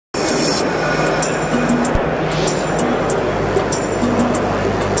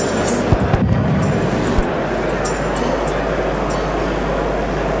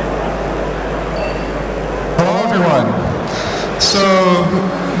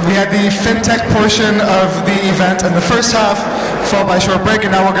the FinTech portion of the event in the first half, followed by a short break,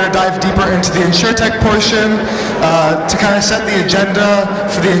 and now we're going to dive deeper into the Insurtech portion. To kind of set the agenda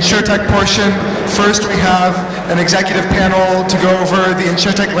for the Insurtech portion, first we have an executive panel to go over the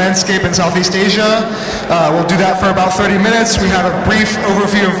Insurtech landscape in Southeast Asia. We'll do that for about 30 minutes. We have a brief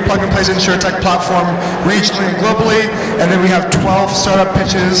overview of plug-and-play's Insurtech platform regionally and globally, and then we have 12 startup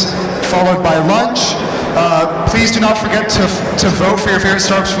pitches followed by lunch. Please do not forget to vote for your favorite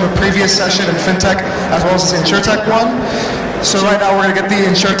startups from the previous session in FinTech as well as the Insurtech one. So right now we're going to get the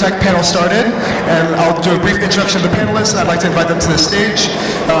Insurtech panel started, and I'll do a brief introduction of the panelists, and I'd like to invite them to the stage.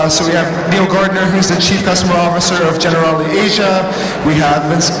 So we have Gardner, who's the Chief Customer Officer of Generali Asia. We have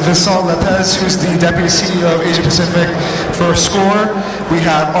Vincent Lepez, who's the Deputy CEO of Asia Pacific for SCOR. We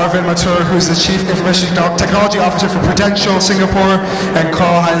have Arvind Mathur, who's the Chief Information Technology Officer for Prudential Singapore, and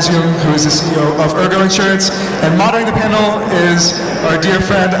Karl Heinz Jung, who is the CEO of ERGO Insurance. And moderating the panel is our dear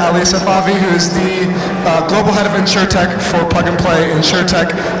friend Safavi, who is the Global Head of Insurtech for Plug and Play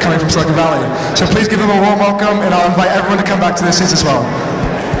Insurtech, coming from Silicon Valley. So please give them a warm welcome, and I'll invite everyone to come back to their seats as well.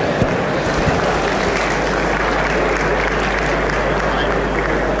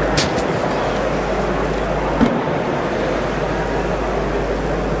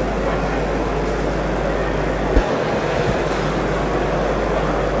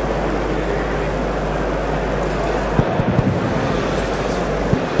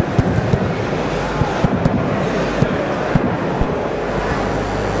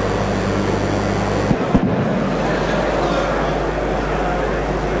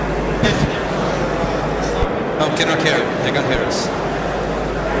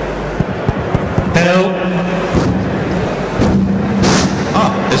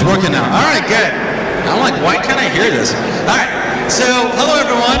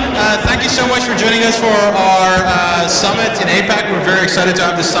 Excited to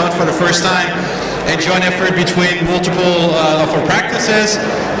have this summit for the first time, a joint effort between multiple of our practices.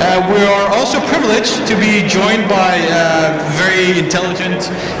 We are also privileged to be joined by very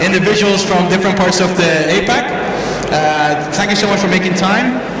intelligent individuals from different parts of the APAC. Thank you so much for making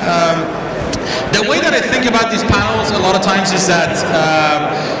time. The way that I think about these panels a lot of times is that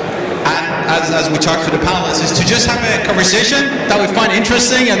as we talk to the panelists, is to just have a conversation that we find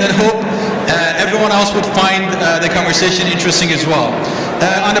interesting and then hope everyone else would find the conversation interesting as well.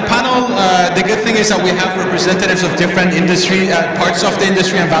 On the panel, the good thing is that we have representatives of different industry, parts of the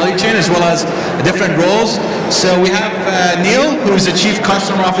industry and value chain, as well as different roles. So we have Neil, who's the Chief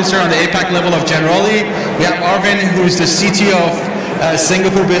Customer Officer on the APAC level of Generali. We have Arvind, who's the CTO of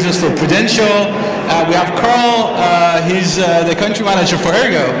Singapore business for Prudential. We have Karl, he's the country manager for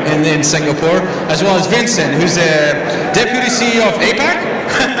ERGO in Singapore, as well as Vincent, who's the Deputy CEO of APAC.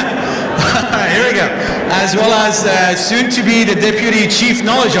 Here we go. As well as soon to be the Deputy Chief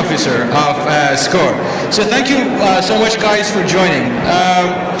Knowledge Officer of SCOR. So thank you so much, guys, for joining.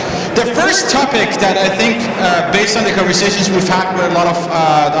 The first topic that I think, based on the conversations we've had with a lot of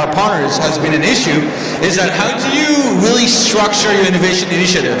our partners, has been an issue, is that how do you really structure your innovation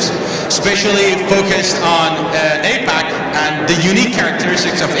initiatives, especially focused on APAC and the unique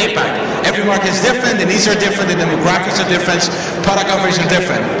characteristics of APAC. Every market is different, the needs are different, the demographics are different, product offerings are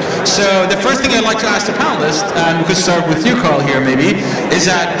different. So the first thing I'd like to ask the panelists, and we could start with you, Karl, here maybe, is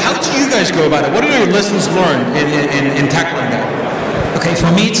that how do you guys go about it? What are your lessons learned in tackling that? Okay,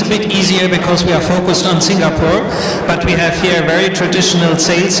 for me it's a bit easier because we are focused on Singapore, but we have here very traditional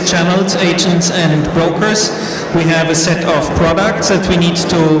sales channels, agents and brokers. We have a set of products that we need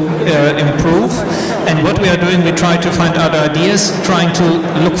to improve, and what we are doing, we try to find other ideas, trying to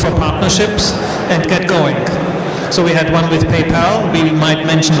look for partnerships and get going. So we had one with PayPal, we might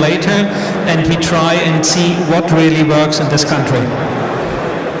mention later, and we try and see what really works in this country.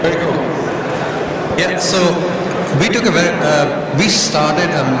 Very cool. Yeah, so we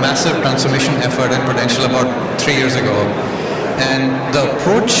started a massive transformation effort in Prudential about 3 years ago. And the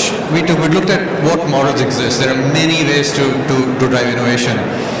approach we took, we looked at what models exist. There are many ways to drive innovation.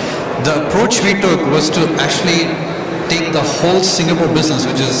 The approach we took was to actually take the whole Singapore business,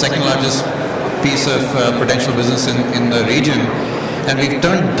 which is the second largest piece of Prudential business in the region, and we've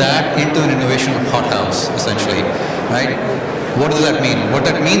turned that into an innovation hothouse, essentially, right? What does that mean? What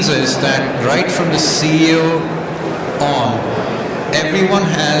that means is that right from the CEO on, everyone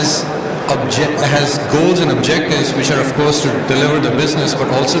has goals and objectives which are, of course, to deliver the business, but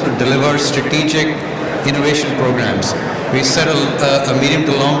also to deliver strategic innovation programs. We set a medium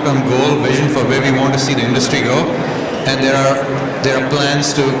to long-term goal, vision for where we want to see the industry go, and there are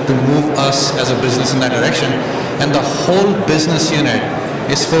plans to move us as a business in that direction. And the whole business unit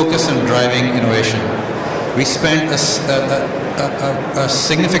is focused on driving innovation. We spent a a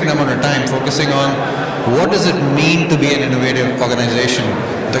significant amount of time focusing on what does it mean to be an innovative organization,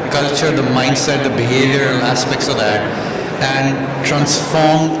 the culture, the mindset, the behavioral aspects of that, and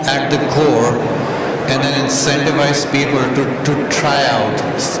transform at the core and then incentivize people to try out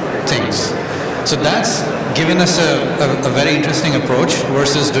things. So that's given us a very interesting approach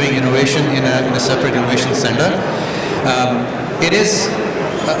versus doing innovation in a separate innovation center. It is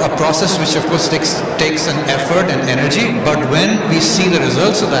a process which of course takes an effort and energy, but when we see the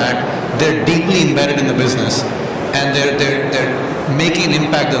results of that, they're deeply embedded in the business and they're making an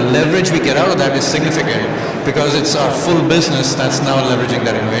impact. The leverage we get out of that is significant because it's our full business that's now leveraging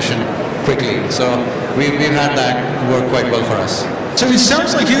that innovation quickly. So we've had that work quite well for us. So it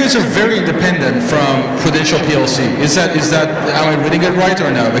sounds like you guys are very independent from Prudential PLC. Is that, am I reading it right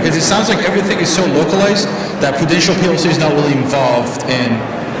or no? Because it sounds like everything is so localized that Prudential PLC is not really involved in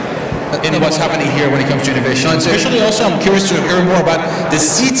what's happening here when it comes to innovation. Especially also, I'm curious to hear more about the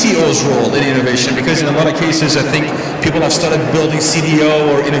CTO's role in innovation, because in a lot of cases, I think people have started building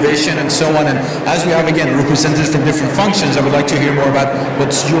CDO or innovation and so on. And as we have, again, representatives from different functions, I would like to hear more about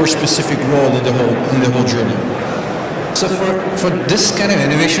what's your specific role in the whole journey. So for this kind of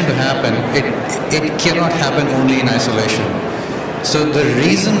innovation to happen, it cannot happen only in isolation. So the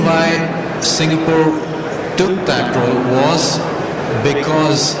reason why Singapore took that role was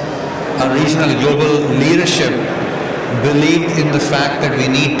because our regional and global leadership believed in the fact that we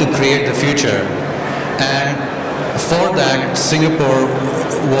need to create the future. And for that, Singapore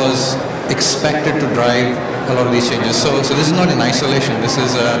was expected to drive a lot of these changes. So this is not in isolation. This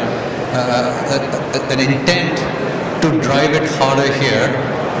is an intent to drive it harder here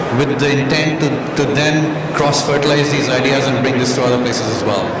with the intent to then cross-fertilize these ideas and bring this to other places as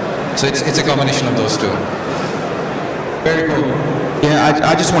well. So it's a combination of those two. Very cool. Yeah,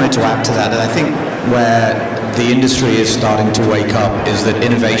 I just wanted to add to that. I think where the industry is starting to wake up is that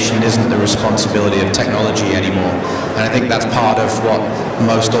innovation isn't the responsibility of technology anymore. And I think that's part of what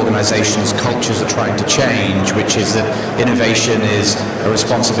most organizations' cultures are trying to change, which is that innovation is a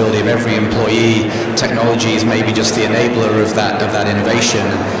responsibility of every employee. Technology is maybe just the enabler of that innovation.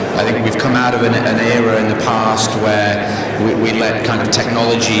 I think we've come out of an era in the past where we let kind of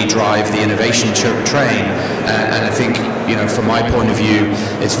technology drive the innovation train. And I think, you know, from my point of view,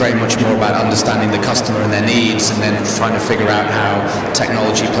 it's very much more about understanding the customer and their needs and then trying to figure out how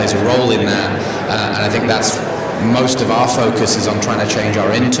technology plays a role in that. And I think that's most of our focus is on trying to change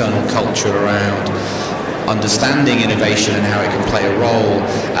our internal culture around understanding innovation and how it can play a role,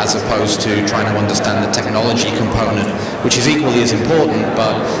 as opposed to trying to understand the technology component, which is equally as important,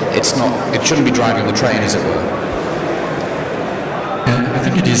 but it shouldn't be driving the train, as it were. I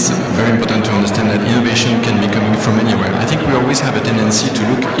think it is very important to understand that innovation can be coming from anywhere. I think we always have a tendency to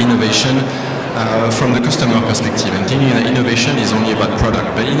look innovation from the customer perspective and thinking that innovation is only about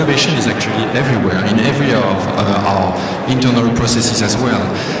product, but innovation is actually everywhere, in every of our internal processes as well.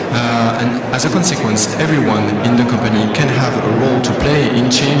 And as a consequence, everyone in the company can have a role to play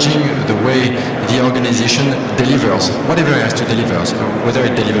in changing the way the organization delivers, whatever it has to deliver, whether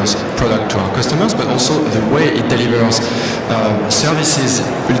it delivers product to our customers, but also the way it delivers services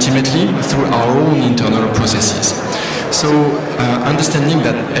ultimately through our own internal processes. So understanding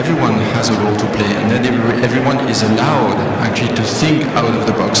that everyone has a role to play and that everyone is allowed actually to think out of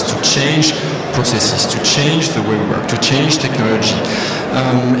the box, to change processes, to change the way we work, to change technology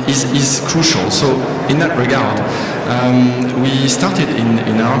is crucial. So in that regard, we started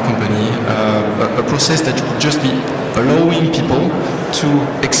in our company a process that would just be allowing people to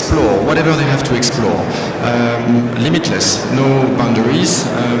explore whatever they have to explore, limitless, no boundaries,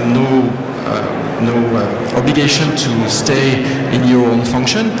 no obligation to stay in your own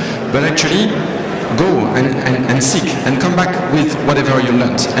function, but actually go and seek and come back with whatever you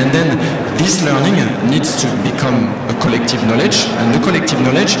learned. And then this learning needs to become a collective knowledge, and the collective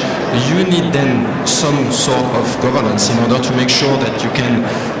knowledge, you need then some sort of governance in order to make sure that you can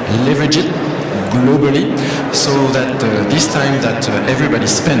leverage it globally, so that this time that everybody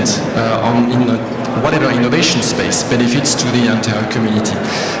spends in whatever innovation space benefits to the entire community.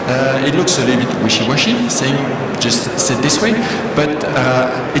 It looks a little bit wishy-washy, saying just said this way, but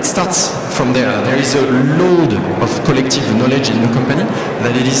it starts from there. There is a load of collective knowledge in the company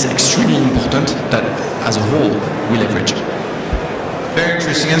that it is extremely important that as a whole we leverage. Very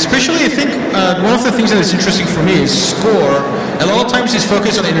interesting, and especially I think one of the things that is interesting for me is SCOR. A lot of times it's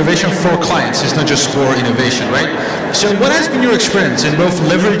focused on innovation for clients. It's not just SCOR innovation, right? So what has been your experience in both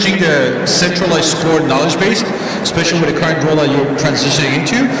leveraging the centralized SCOR knowledge base, especially with the current role that you're transitioning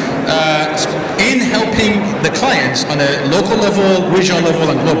into, in helping the clients on a local level, regional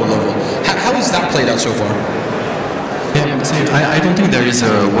level, and global level? How has that played out so far? Yeah, say I don't think there is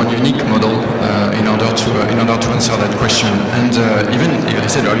one unique model in order to answer that question. And even if I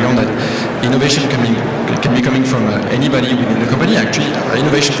said earlier on that innovation can be coming from anybody within the company. Actually,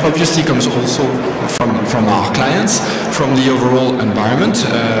 innovation obviously comes also from our clients, from the overall environment,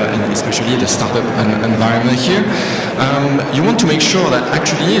 and especially the startup environment here. You want to make sure that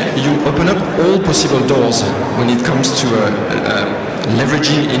actually you open up all possible doors when it comes to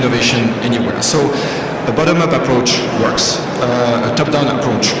leveraging innovation anywhere. So a bottom-up approach works, a top-down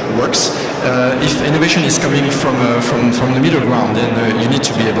approach works. If innovation is coming from the middle ground, then you need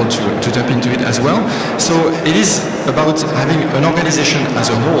to be able to tap into it as well. So it is about having an organization as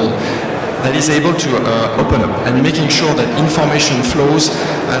a whole that is able to open up and making sure that information flows,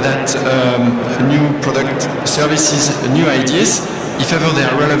 that new product, services, new ideas, if ever they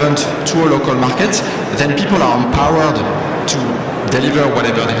are relevant to a local market, then people are empowered to deliver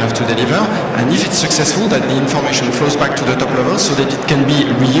whatever they have to deliver, and if it's successful, that the information flows back to the top level so that it can be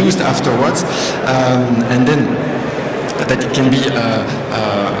reused afterwards, and then that it can be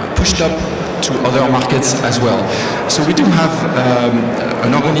pushed up to other markets as well. So we do have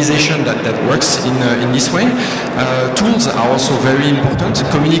an organization that works in this way. Tools are also very important,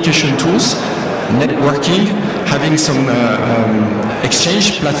 communication tools, networking, having some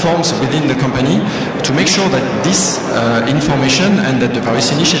exchange platforms within the company to make sure that this information and that the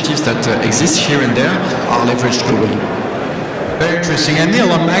various initiatives that exist here and there are leveraged globally. Very interesting. And Neil,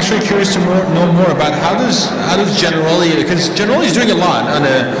 I'm actually curious to know more about how does Generali, because Generali is doing a lot on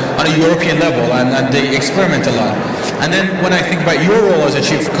a European level and they experiment a lot. And then when I think about your role as a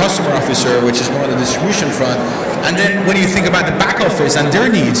chief customer officer, which is more on the distribution front, and then when you think about the back office and their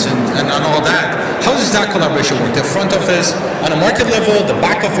needs and all that, how does that collaboration work? The front office on a market level, the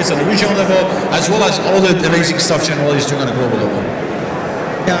back office on a regional level, as well as all the amazing stuff Generali is doing on a global level.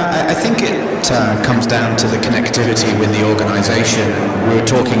 Yeah, I think it comes down to the connectivity with the organization. We were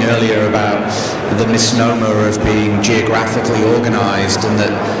talking earlier about the misnomer of being geographically organized, and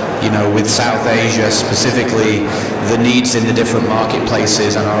that, you know, with South Asia specifically, the needs in the different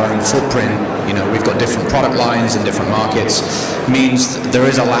marketplaces and our own footprint, you know, we've got different product lines in different markets, means there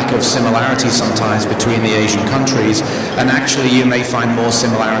is a lack of similarity sometimes between the Asian countries, and actually you may find more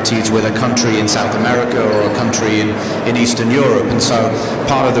similarities with a country in South America or a country in Eastern Europe. And so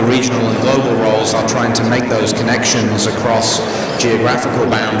part of the regional and global roles are trying to make those connections across geographical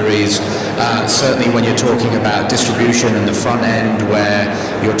boundaries, certainly when you're talking about distribution in the front end, where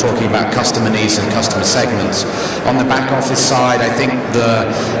you're talking about customer needs and customer segments. On the back office side, I think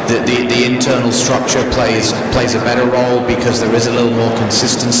the internal structure plays a better role, because there is a little more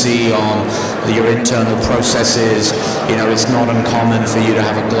consistency on your internal processes. You know, it's not uncommon for you to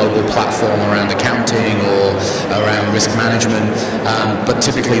have a global platform around accounting or around risk management, but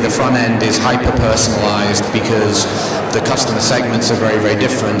typically the front end is hyper-personalized because the customer segments are very, very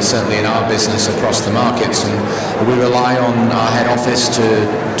different, certainly in our business across the markets, and we rely on our head office to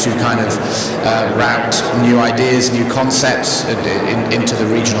kind of route new ideas, new concepts into the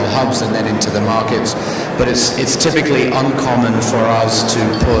regional hubs and then into the markets. But it's typically uncommon for us to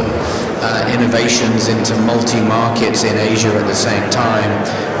put innovations into multi-markets in Asia at the same time.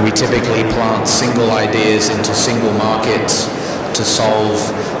 We typically plant single ideas into single markets to solve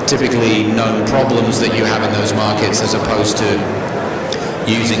typically known problems that you have in those markets, as opposed to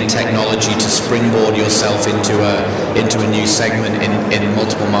using technology to springboard yourself into a new segment in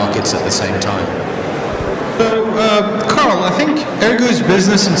multiple markets at the same time. So, Karl, I think ERGO's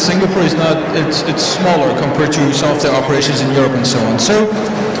business in Singapore is not, it's smaller compared to some of the operations in Europe and so on. So,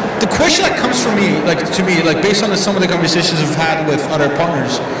 the question that comes from me, based on some of the conversations we've had with other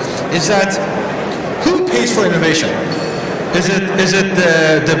partners, is that who pays for innovation? Is it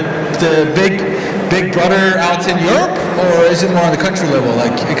the big brother out in Europe, or is it more on the country level?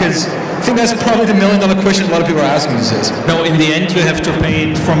 Because I think that's probably the million-dollar question a lot of people are asking these days. No, in the end you have to pay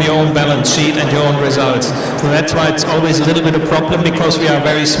it from your own balance sheet and your own results. So that's why it's always a little bit of a problem, because we are a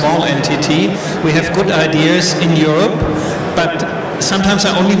very small entity. We have good ideas in Europe, but sometimes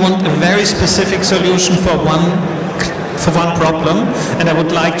I only want a very specific solution for one problem, and I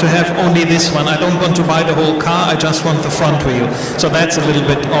would like to have only this one. I don't want to buy the whole car, I just want the front wheel. So that's a little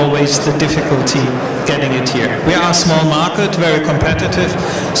bit always the difficulty getting it here. We are a small market, very competitive,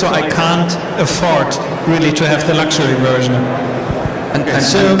 so I can't afford really to have the luxury version.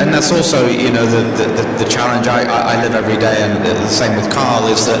 And that's also, you know, the challenge I live every day, and the same with Karl,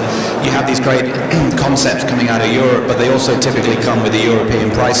 is that you have these great concepts coming out of Europe, but they also typically come with a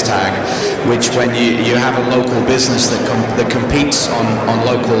European price tag, which when you have a local business that competes on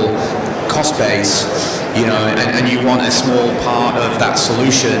local cost base, you know, and you want a small part of that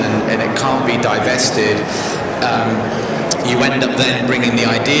solution, and it can't be divested. you end up then bringing the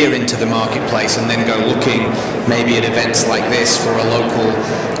idea into the marketplace and then go looking maybe at events like this for a local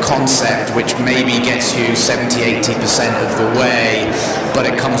concept which maybe gets you 70-80% of the way, but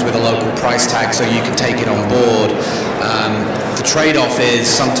it comes with a local price tag so you can take it on board. The trade-off is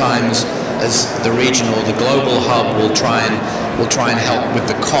sometimes as the regional, the global hub will try and help with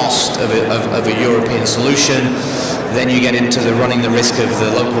the cost of a European solution. Then you get into the running the risk of the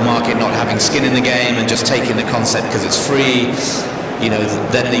local market not having skin in the game and just taking the concept because it's free. You know,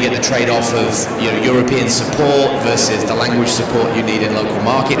 then you get the trade-off of, you know, European support versus the language support you need in local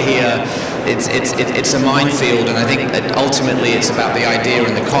market here. It's a minefield, and I think that ultimately it's about the idea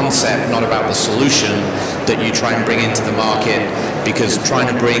and the concept, not about the solution that you try and bring into the market. Because trying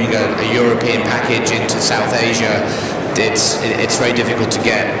to bring a European package into South Asia, it's very difficult to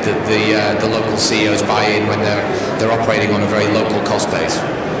get the local CEOs buy-in when they're operating on a very local cost base.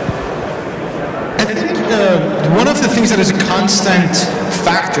 I think one of the things that is a constant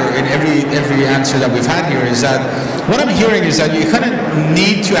factor in every answer that we've had here is that what I'm hearing is that you kind of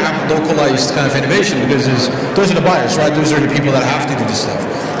need to have localized kind of innovation because those are the buyers, right? Those are the people that have to do this stuff.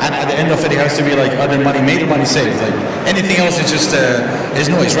 And at the end of it, it has to be like either money made or money saved. Like anything else is just is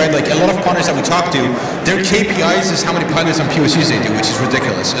noise, right? Like a lot of partners that we talk to, their KPIs is how many pilots and POCs they do, which is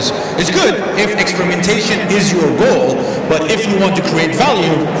ridiculous. It's good if experimentation is your goal, but if you want to create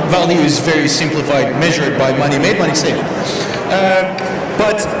value, value is very simplified, measured by money made, money saved.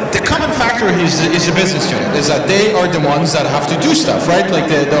 But the common factor is the business unit, is that they are the ones that have to do stuff, right? Like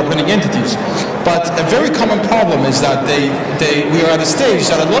the opening entities. But a very common problem is that we are at a stage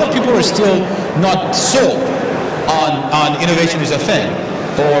that a lot of people are still not sold on innovation is a thing,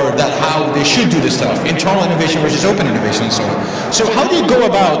 or that how they should do this stuff, internal innovation versus open innovation and so on. So how do you go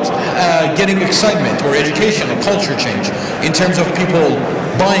about getting excitement or education or culture change in terms of people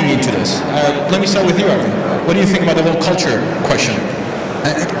buying into this? Let me start with you, Arvind. What do you think about the whole culture question?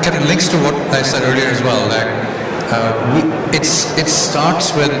 It kind of links to what I said earlier as well, that it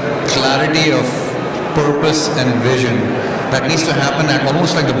starts with clarity of purpose and vision that needs to happen at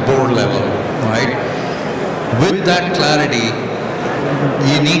almost like the board level, right? With that clarity,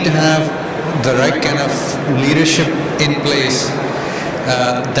 you need to have the right kind of leadership in place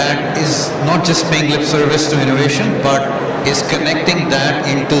that is not just paying lip service to innovation, but is connecting that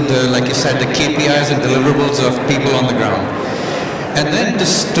into the, like you said, the KPIs and deliverables of people on the ground. And then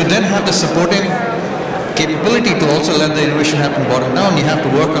to then have the supporting capability to also let the innovation happen bottom down, you have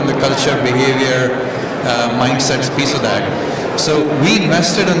to work on the culture, behavior, mindsets piece of that. So we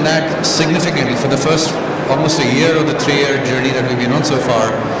invested in that significantly for the first almost a year of the 3-year journey that we've been on so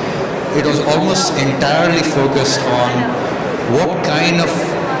far. It was almost entirely focused on what kind of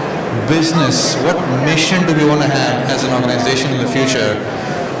business, what mission do we want to have as an organization in the future?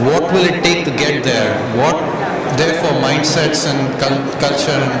 What will it take to get there? What, therefore, mindsets and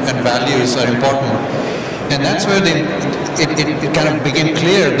culture and values are important. And that's where it kind of became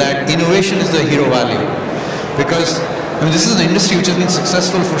clear that innovation is the hero value. Because I mean, this is an industry which has been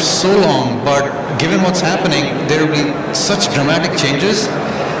successful for so long, but given what's happening, there will be such dramatic changes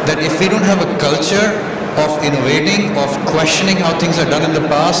that if we don't have a culture of innovating, of questioning how things are done in the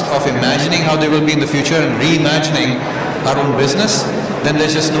past, of imagining how they will be in the future and reimagining our own business, then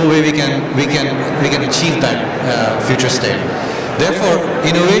there's just no way we can achieve that future state. Therefore,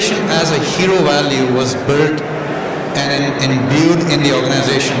 innovation as a hero value was built and imbued in the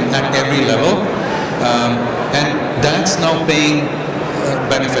organization at every level, and that's now paying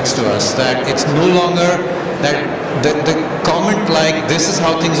benefits to us. That it's no longer that the comment like this is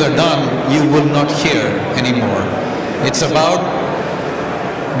how things are done you will not hear anymore. It's about,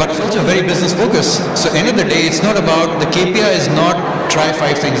 but it's also very business focused. So end of the day, it's not about, the KPI is not try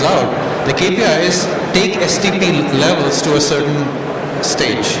 5 things out. The KPI is take STP levels to a certain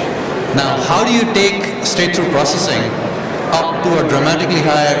stage. Now, how do you take straight through processing up to a dramatically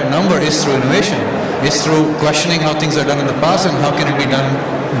higher number is through innovation. It's through questioning how things are done in the past and how can it be done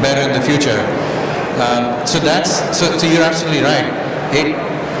better in the future. So you're absolutely right.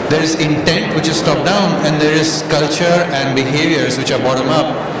 There is intent which is top down, and there is culture and behaviors which are bottom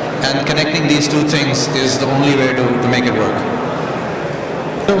up, and connecting these two things is the only way to make it work.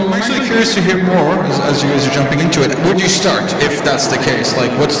 So I'm actually curious to hear more as you guys are jumping into it. Where do you start if that's the case?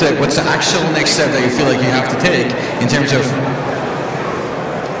 Like, what's the actual next step that you feel like you have to take in terms of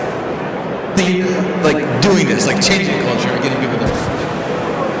doing this, like changing culture, getting people there?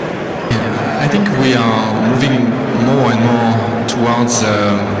 I think we are moving more and more towards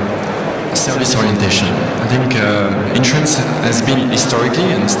service orientation. I think insurance has been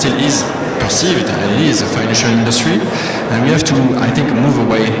historically and still is perceived as a financial industry, and we have to, I think, move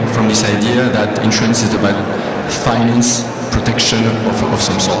away from this idea that insurance is about finance protection of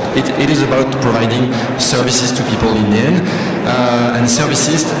some sort. It is about providing services to people in the end, and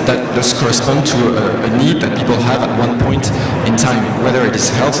services that just correspond to a need that people have at one point in time, whether it is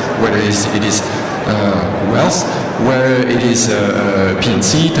health, whether it is wealth, where it is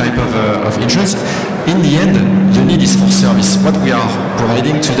P&C type of insurance. In the end, the need is for service. What we are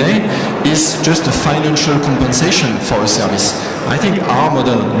providing today is just a financial compensation for a service. I think our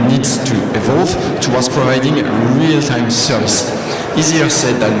model needs to evolve towards providing real-time service. Easier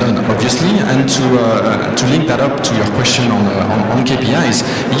said than done, obviously, and to link that up to your question on KPIs,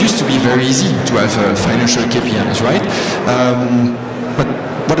 it used to be very easy to have financial KPIs, right? But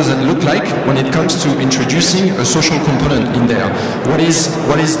what does that look like when it comes to introducing a social component in there? What is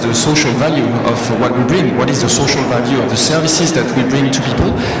the social value of what we bring? What is the social value of the services that we bring to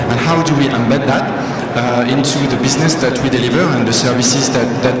people? And how do we embed that into the business that we deliver and the services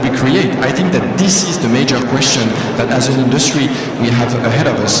that we create? I think that this is the major question that as an industry we have ahead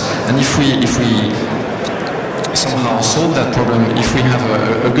of us. And if we somehow solve that problem, if we have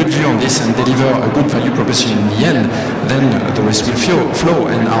a good view on this and deliver a good value proposition in the end, then the rest will flow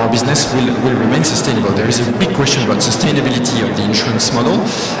and our business will remain sustainable. There is a big question about sustainability of the insurance model.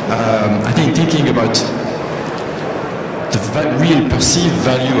 I think thinking about the real perceived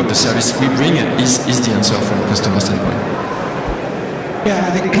value of the service we bring is the answer from a customer standpoint. Yeah,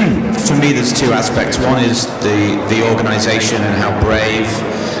 I think for me there's two aspects. One is the organization and how brave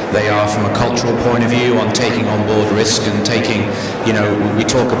they are from a cultural point of view on taking on board risk and taking, we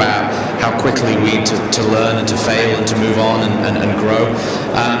talk about how quickly we need to learn and to fail and to move on and grow.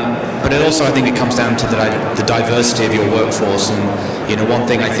 But it also, I think it comes down to the diversity of your workforce. And, one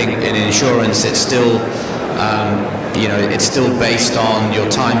thing I think in insurance, it's still, it's still based on your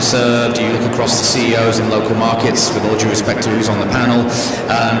time served. You look across the CEOs in local markets, with all due respect to who's on the panel.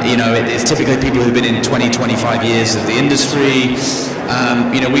 It's typically people who've been in 20, 25 years of the industry.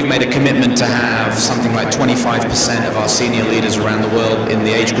 We've made a commitment to have something like 25% of our senior leaders around the world in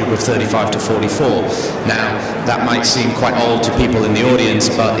the age group of 35 to 44. Now, that might seem quite old to people in the audience,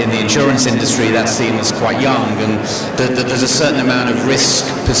 but in the insurance industry, that's seen as quite young. And there's a certain amount of risk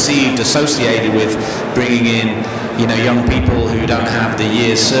perceived associated with bringing in young people who don't have the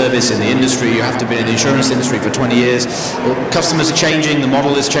years service in the industry. You have to be in the insurance industry for 20 years. Well, customers are changing, the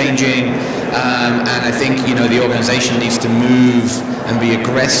model is changing, and I think, the organization needs to move and be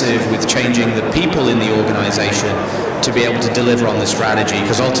aggressive with changing the people in the organization to be able to deliver on the strategy,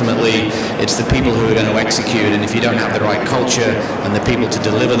 because ultimately it's the people who are going to execute, and if you don't have the right culture and the people to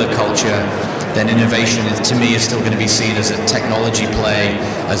deliver the culture, then innovation, to me, is still going to be seen as a technology play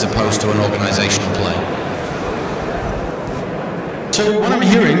as opposed to an organizational play. So what I'm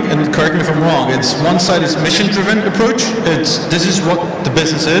hearing, and correct me if I'm wrong, it's one side is mission-driven approach. This is what the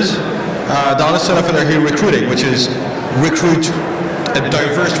business is. The other side of it are here recruiting, which is recruit a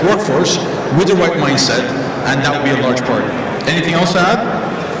diverse workforce with the right mindset, and that would be a large part. Anything else to add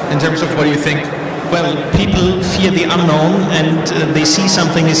in terms of what do you think? Well, people fear the unknown, and they see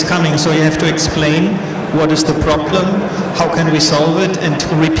something is coming, so you have to explain what is the problem, how can we solve it, and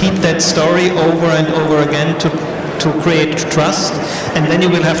to repeat that story over and over again to create trust, and then you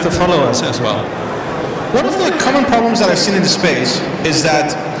will have the followers as well. One of the common problems that I've seen in the space is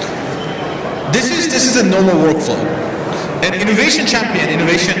that this is a normal workflow. An innovation champion,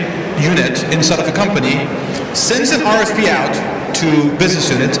 innovation unit inside of a company sends an RFP out to business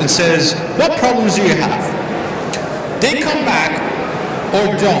units and says, what problems do you have? They come back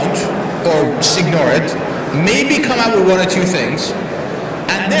or don't, or just ignore it, maybe come out with one or two things,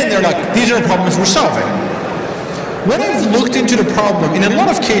 and then they're like, these are the problems we're solving. When I've looked into the problem, in a lot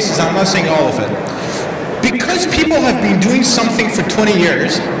of cases, I'm not saying all of it, because people have been doing something for 20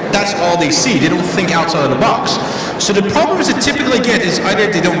 years, that's all they see. They don't think outside of the box. So the problems that typically get is either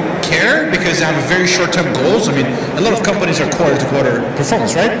they don't care because they have very short-term goals. I mean, a lot of companies are quarter-to-quarter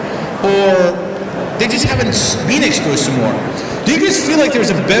performance, right? Or they just haven't been exposed to more. Do you guys feel like there's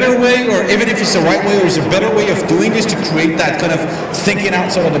a better way, or even if it's the right way, there's a better way of doing this to create that kind of thinking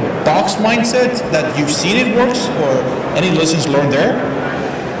outside of the box mindset that you've seen it works, or any lessons learned there?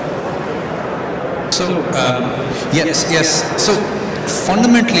 So, yes. So,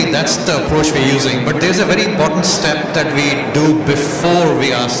 fundamentally, that's the approach we're using. But there's a very important step that we do before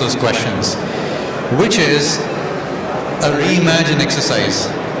we ask those questions, which is a reimagine exercise.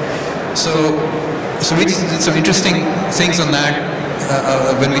 So we did some interesting things on that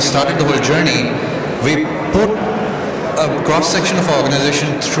when we started the whole journey. We put a cross-section of our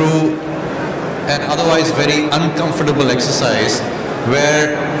organization through an otherwise very uncomfortable exercise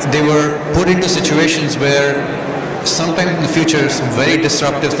where they were put into situations where sometime in the future some very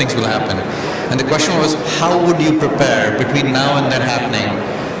disruptive things will happen. And the question was, how would you prepare between now and that happening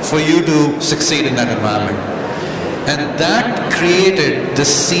for you to succeed in that environment? And that created the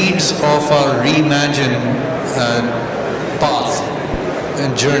seeds of our reimagine path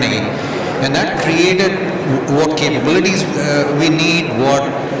and journey. And that created what capabilities we need, what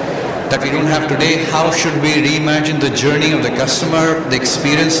that we don't have today. How should we reimagine the journey of the customer, the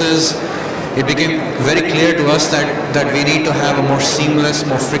experiences? It became very clear to us that we need to have a more seamless,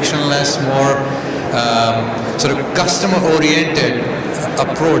 more frictionless, more sort of customer-oriented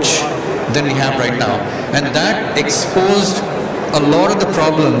approach than we have right now. And that exposed a lot of the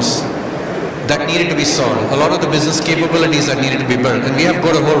problems that needed to be solved, a lot of the business capabilities that needed to be built. And we have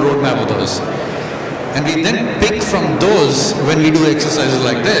got a whole roadmap of those. And we then pick from those when we do exercises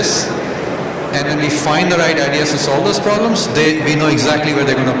like this. And when we find the right ideas to solve those problems, we know exactly where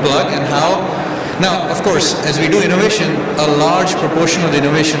they're going to plug and how. Now, of course, as we do innovation, a large proportion of the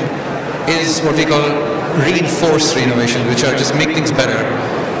innovation is what we call reinforced innovation, which are just make things better.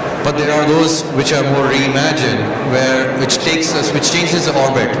 But there are those which are more reimagined, which changes the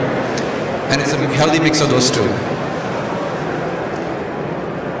orbit. And it's a healthy mix of those two.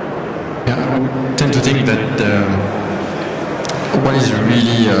 Yeah, I tend to think that what is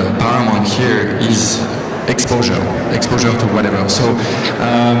really paramount here is exposure to whatever. So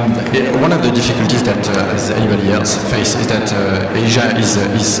one of the difficulties that as anybody else face is that Asia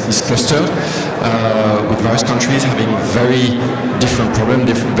is clustered with various countries having very different problems,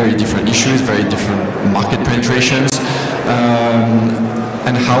 very different issues, very different market penetrations.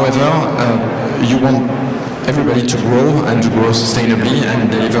 And however, you want everybody to grow and to grow sustainably and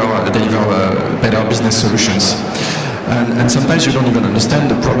deliver better business solutions. And sometimes you don't even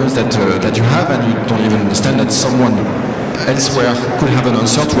understand the problems that you have, and you don't even understand that someone elsewhere could have an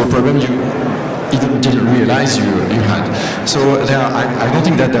answer to a problem you even didn't realize you had. So I don't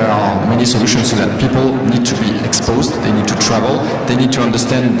think that there are many solutions to that. People need to be exposed, they need to travel, they need to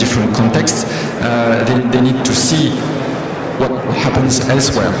understand different contexts, they need to see what happens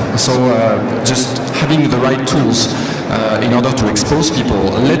elsewhere. So just having the right tools in order to expose people,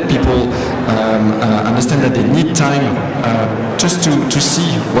 let people understand that they need time just to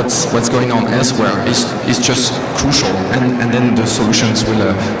see what's going on elsewhere is just crucial, and then the solutions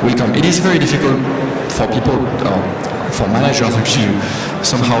will come. It is very difficult for people, for managers actually,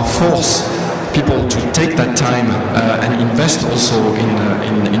 somehow force people to take that time and invest also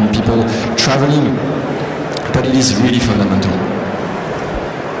in people traveling. But it is really fundamental.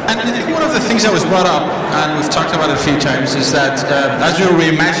 And I think one of the things that was brought up, and we've talked about it a few times, is that as we were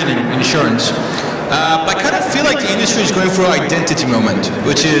reimagining insurance, I kind of feel like the industry is going through an identity moment,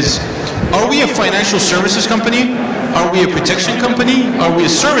 which is, are we a financial services company? Are we a protection company? Are we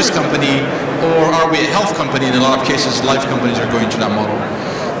a service company? Or are we a health company? In a lot of cases, life companies are going to that model.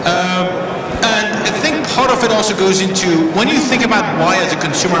 And I think part of it also goes into, when you think about why as a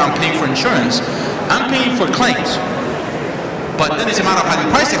consumer I'm paying for insurance, I'm paying for claims. But then it's a matter of how you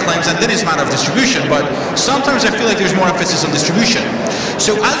price the claims, and then it's a matter of distribution. But sometimes I feel like there's more emphasis on distribution.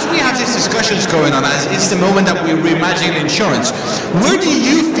 So as we have these discussions going on, as it's the moment that we're reimagining insurance, where do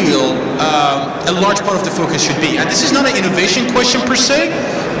you feel a large part of the focus should be? And this is not an innovation question per se,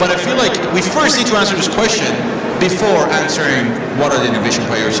 but I feel like we first need to answer this question before answering what are the innovation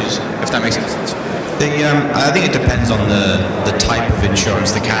priorities, if that makes any sense. I think it depends on the type of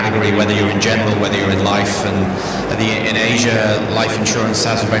insurance, the category, whether you're in general, whether you're in life. And in Asia, life insurance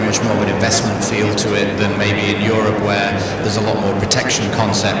has very much more of an investment feel to it than maybe in Europe, where there's a lot more protection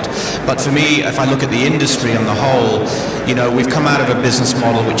concept. But for me, if I look at the industry on the whole, we've come out of a business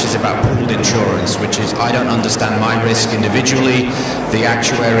model which is about pooled insurance, which is I don't understand my risk individually, the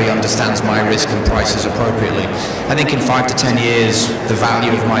actuary understands my risk and prices appropriately. I think in 5 to 10 years, the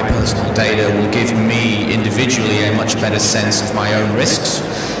value of my personal data will give me individually a much better sense of my own risks,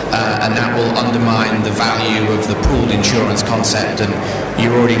 and that will undermine the value of the pooled insurance concept. And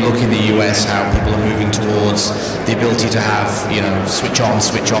you already look in the US how people are moving towards the ability to have switch on,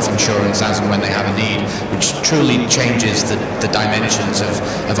 switch off insurance as and when they have a need, which truly changes the dimensions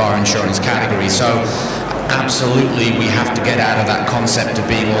of our insurance category. So absolutely we have to get out of that concept of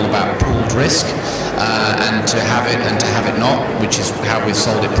being all about pooled risk, and to have it and to have it not, which is how we've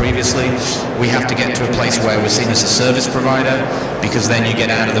sold it previously. We have to get to a place where we're seen as a service provider, because then you get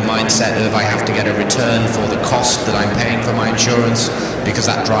out of the mindset of I have to get a return for the cost that I'm paying for my insurance, because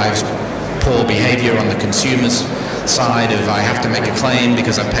that drives poor behavior on the consumer's side of I have to make a claim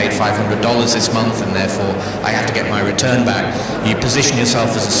because I paid $500 this month and therefore I have to get my return back. You position yourself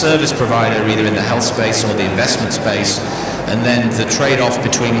as a service provider either in the health space or the investment space, and then the trade-off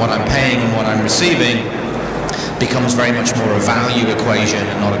between what I'm paying and what I'm receiving becomes very much more a value equation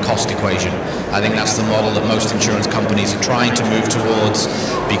and not a cost equation. I think that's the model that most insurance companies are trying to move towards,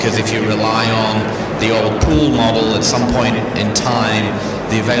 because if you rely on the old pool model, at some point in time,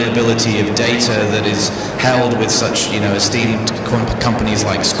 the availability of data that is held with such, esteemed companies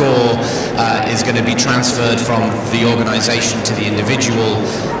like SCOR is going to be transferred from the organization to the individual,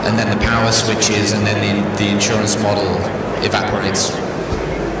 and then the power switches, and then the insurance model evaporates.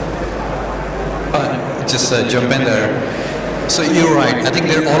 Just jump in there. So you're right. I think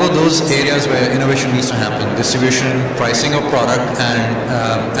there are all of those areas where innovation needs to happen: distribution, pricing of product,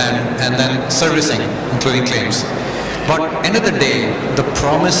 and then servicing, including claims. But end of the day, the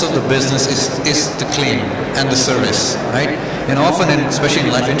promise of the business is the claim and the service, right? And often, especially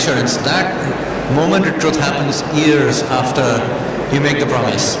in life insurance, that moment of truth happens years after you make the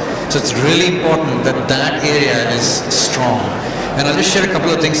promise. So it's really important that that area is strong. And I'll just share a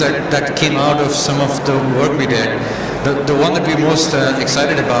couple of things that came out of some of the work we did. The one that we're most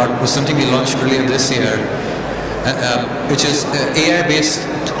excited about was something we launched earlier this year, which is AI-based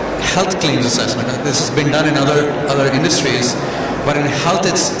health claims assessment. This has been done in other industries, but in health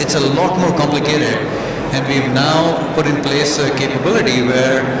it's a lot more complicated. And we've now put in place a capability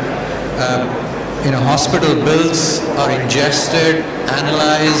where hospital bills are ingested,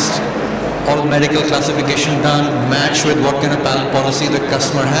 analyzed, all medical classification done, matched with what kind of policy the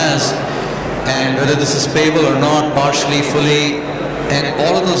customer has, and whether this is payable or not, partially, fully, and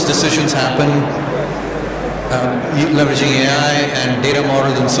all of those decisions happen leveraging AI and data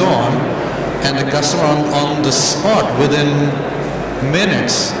models and so on, and the customer on the spot within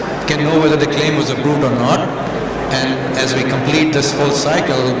minutes can know whether the claim was approved or not, and as we complete this whole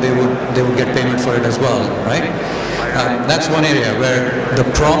cycle, they would get payment for it as well, right? That's one area where the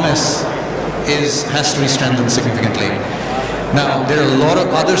promise has to be strengthened significantly. Now, there are a lot of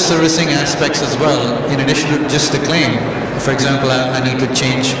other servicing aspects as well, in addition to just the claim. For example, I need to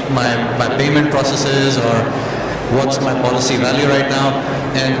change my payment processes, or what's my policy value right now.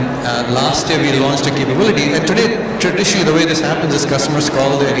 And last year we launched a capability, and today, traditionally, the way this happens is customers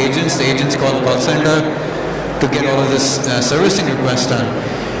call their agents, the agents call the call center to get all of this servicing requests done.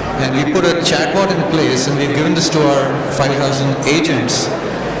 And we put a chatbot in place, and we've given this to our 5,000 agents,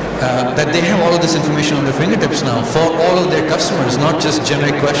 that they have all of this information on their fingertips now for all of their customers, not just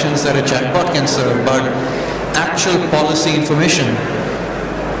generic questions that a chatbot can serve, but actual policy information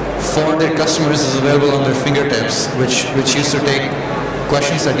for their customers is available on their fingertips, which used to take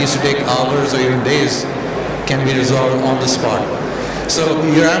questions that used to take hours or even days can be resolved on the spot. So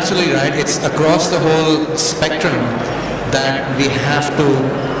you're absolutely right. It's across the whole spectrum that we have to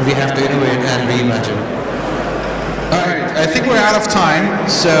innovate and reimagine. All right, I think we're out of time,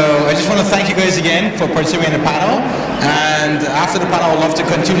 so I just want to thank you guys again for participating in the panel, and after the panel, I'd love to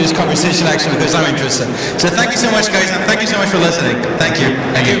continue this conversation actually because I'm interested. So thank you so much, guys, and thank you so much for listening. Thank you.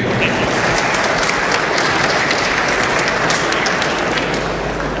 Thank you.